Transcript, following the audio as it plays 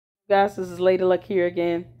Guys, this is Lady Luck here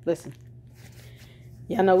again. Listen,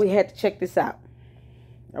 y'all know we had to check this out.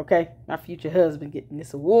 Okay, my future husband getting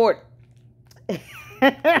this award.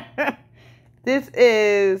 This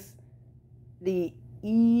is the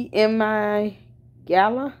EMI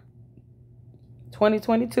GALA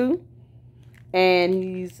 2022, and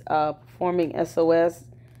he's performing SOS.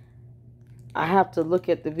 I have to look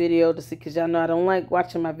at the video to see, because y'all know I don't like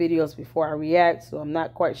watching my videos before I react, so I'm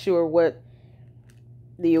not quite sure what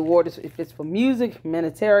the award is, if it's for music,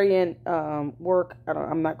 humanitarian work.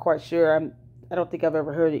 I'm not quite sure. I don't think I've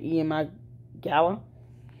ever heard of EMI GALA.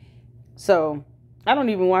 So I don't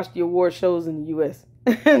even watch the award shows in the U.S.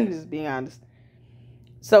 Just being honest.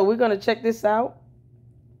 So we're going to check this out.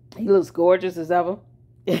 He looks gorgeous as ever.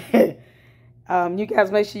 You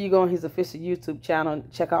guys make sure you go on his official YouTube channel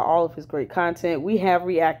and check out all of his great content. We have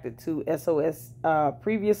reacted to SOS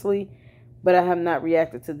previously, but I have not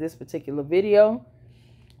reacted to this particular video.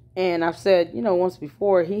 And I've said, once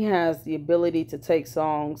before, he has the ability to take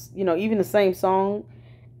songs, even the same song,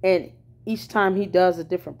 and each time he does a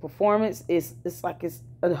different performance, it's like it's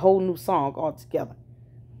a whole new song altogether.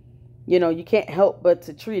 You can't help but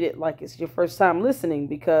to treat it like it's your first time listening,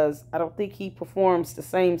 because I don't think he performs the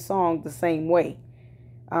same song the same way.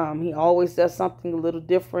 He always does something a little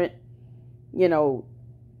different,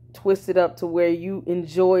 twist it up to where you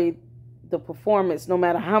enjoy the performance. No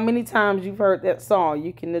matter how many times you've heard that song,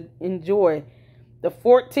 you can enjoy the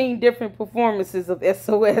 14 different performances of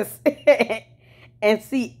SOS and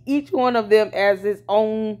see each one of them as its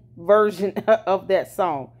own version of that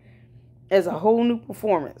song, as a whole new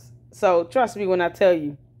performance. So trust me when I tell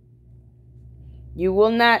you, you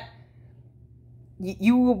will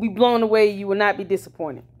be blown away. You will not be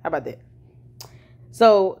disappointed. How about that?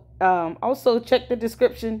 So also check the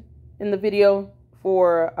description in the video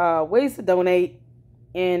for ways to donate,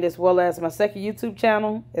 and as well as my second YouTube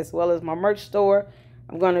channel, as well as my merch store.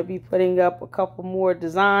 I'm going to be putting up a couple more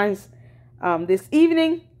designs this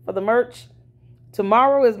evening for the merch.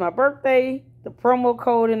 Tomorrow is my birthday. The promo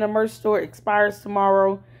code in the merch store expires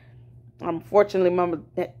tomorrow. Unfortunately, Mama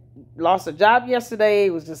lost her job yesterday.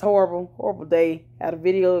 It was just horrible day. Had a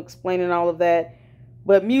video explaining all of that.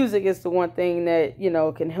 But music is the one thing that,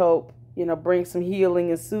 can help, bring some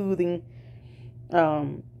healing and soothing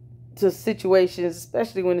to situations,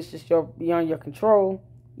 especially when it's just beyond your control.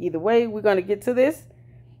 Either way, we're going to get to this.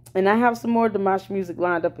 And I have some more Dimash music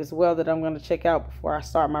lined up as well that I'm going to check out before I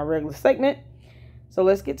start my regular segment. So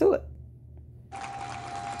let's get to it.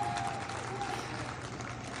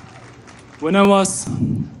 When I was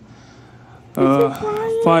a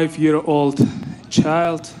 5-year-old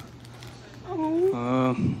child,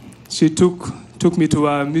 she took me to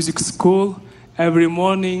a music school every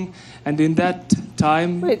morning, and in that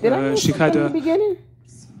time she had a...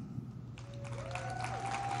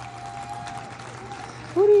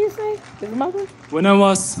 Who do you say? His mother? When I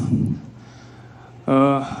was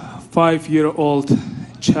a 5-year-old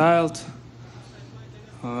child,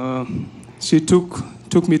 she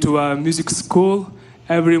took me to a music school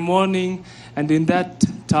every morning, and in that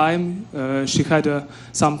time she had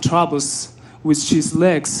some troubles with his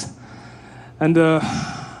legs, and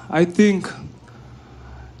I think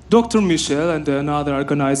Dr. Michelle and other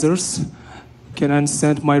organizers can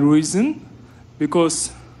understand my reason,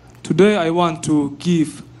 because today I want to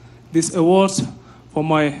give this award for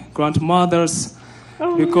my grandmothers,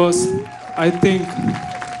 because I think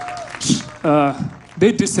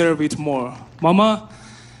they deserve it more. Mama,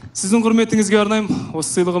 sizin hurmetingizge arnayım.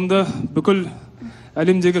 Осы сыйлығымды бүкіл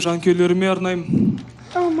әлемдегі жанкүйерлеріме арнайым.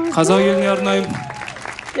 Қазақ еліне арнайым.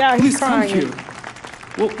 Please come here.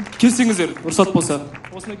 Келсеңіздер, рұқсат болса.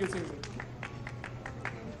 Осына келсеңіздер.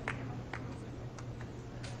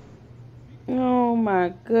 Oh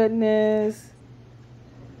my goodness.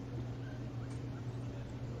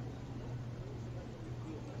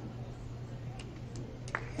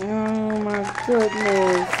 Oh my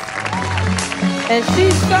goodness. And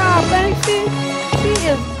she's sharp, ain't she? She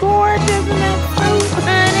is gorgeous in that suit,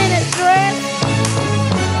 honey, that dress.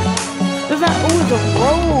 It's a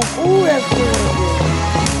robe. Ooh, that's gorgeous.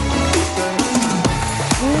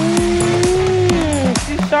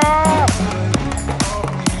 She's sharp.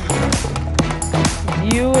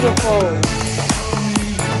 Beautiful.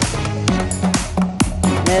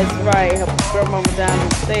 That's right. Help the girl mama down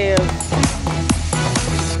the stairs.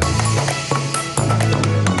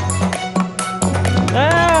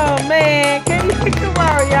 Oh man, can you come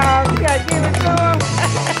on, y'all? You gotta give it to him.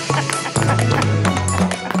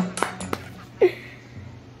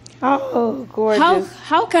 Oh, gorgeous.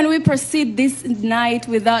 How can we proceed this night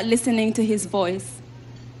without listening to his voice?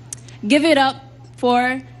 Give it up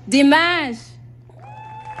for Dimash.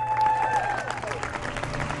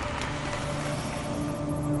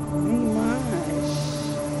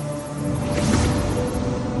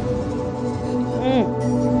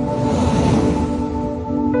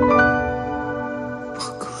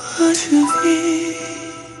 Pourquoi je vis?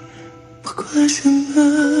 Pourquoi je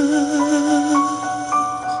meurs?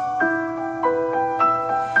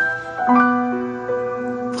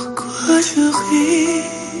 Pourquoi je ris?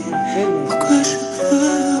 Pourquoi je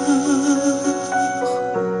pleure?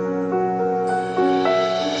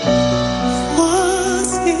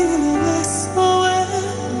 Voici le SOS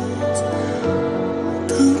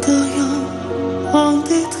d'un terrien en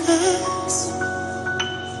détresse.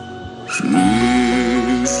 J'ai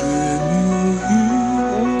mûri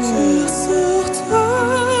sur terre.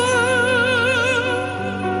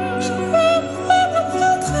 Je me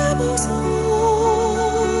très beau sang.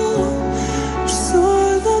 Je suis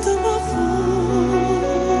le de ma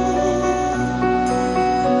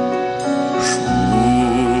Je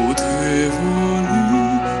t'ai voulu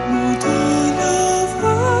me donner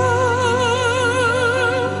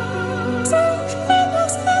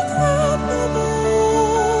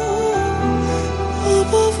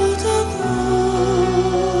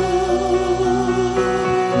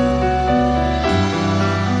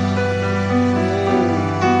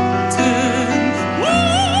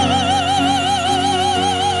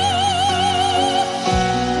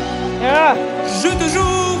Je te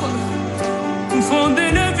jure,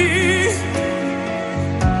 confondais la vie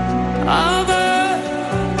avec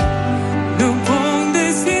le pont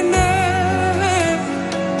dessiné.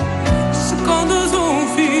 Ce quand deux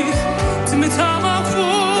filles, tu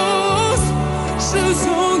métamorphoses. Je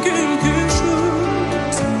sens quelque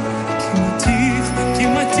chose qui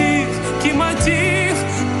m'attire.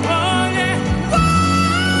 Allez.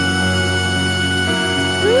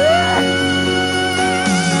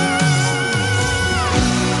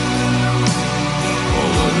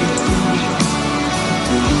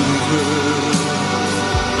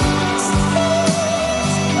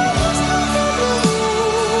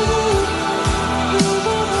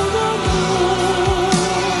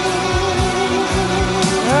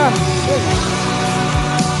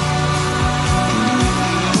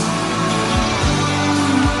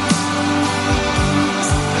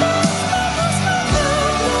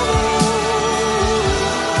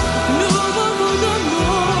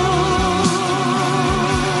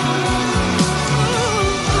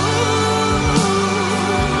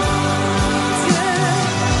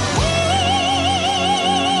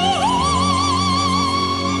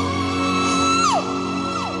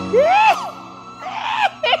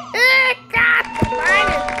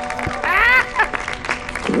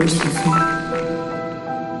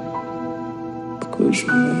 Pourquoi je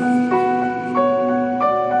vis?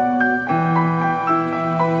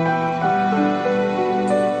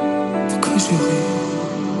 Pourquoi je meurs?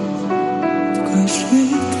 Pourquoi je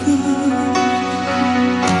ris? Pourquoi je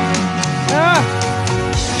pleure?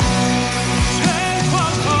 J'ai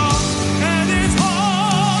trois corps et des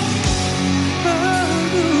troncs.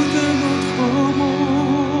 Nous de notre monde.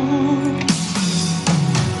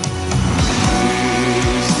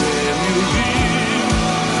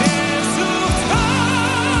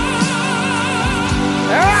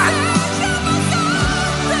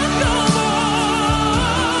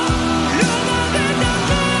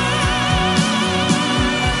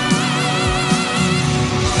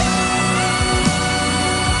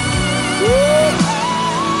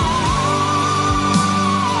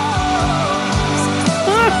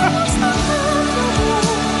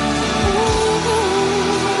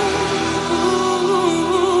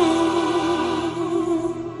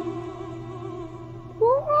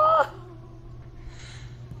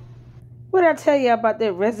 What did I tell you about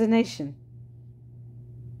that resonation?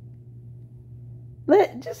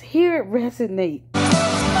 Just hear it resonate.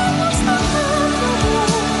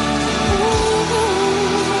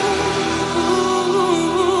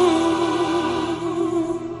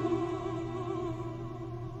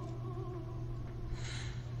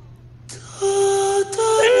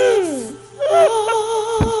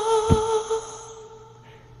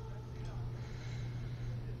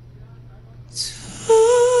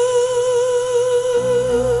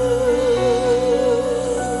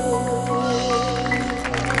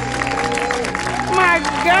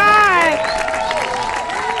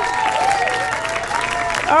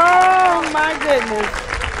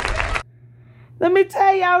 Let me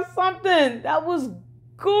tell y'all something. That was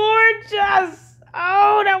gorgeous.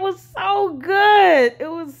 Oh, that was so good. It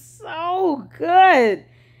was so good.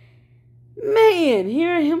 Man,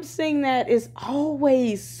 hearing him sing that is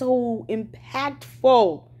always so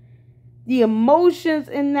impactful. The emotions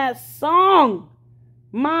in that song.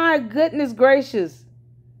 My goodness gracious.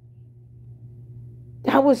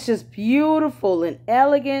 That was just beautiful and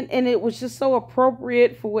elegant, and it was just so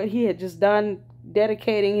appropriate for what he had just done,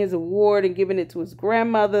 dedicating his award and giving it to his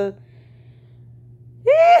grandmother.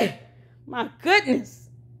 My goodness.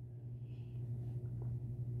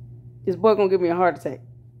 This boy gonna give me a heart attack.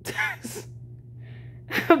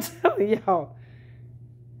 I'm telling y'all.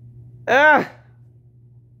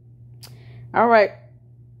 All right.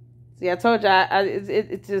 See, I told you,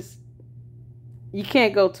 it just, you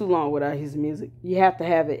can't go too long without his music. You have to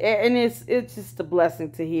have it. And it's just a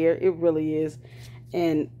blessing to hear. It really is.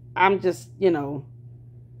 And I'm just,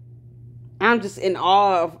 I'm just in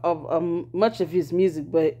awe of much of his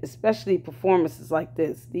music, but especially performances like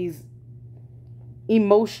this. These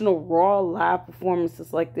emotional, raw, live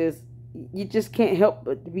performances like this. You just can't help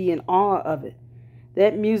but to be in awe of it.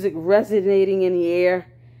 That music resonating in the air,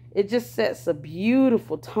 it just sets a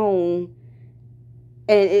beautiful tone,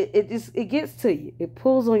 and it gets to you. It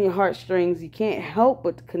pulls on your heartstrings. You can't help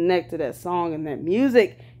but to connect to that song and that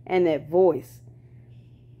music and that voice.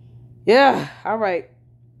 Yeah, all right.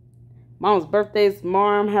 Mom's birthday is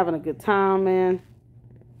tomorrow. I'm having a good time, man.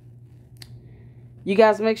 You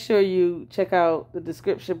guys make sure you check out the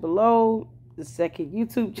description below, the second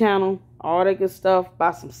YouTube channel, all that good stuff.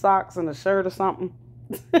 Buy some socks and a shirt or something.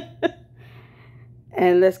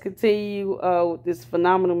 And let's continue with this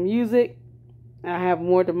phenomenal music. I have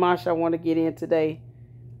more Dimash I want to get in today,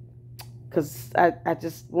 because I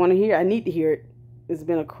just want to hear. I need to hear it. It's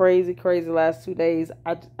been a crazy last 2 days.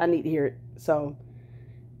 I need to hear it. So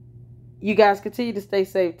you guys continue to stay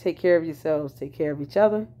safe. Take care of yourselves. Take care of each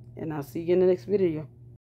other. And I'll see you in the next video.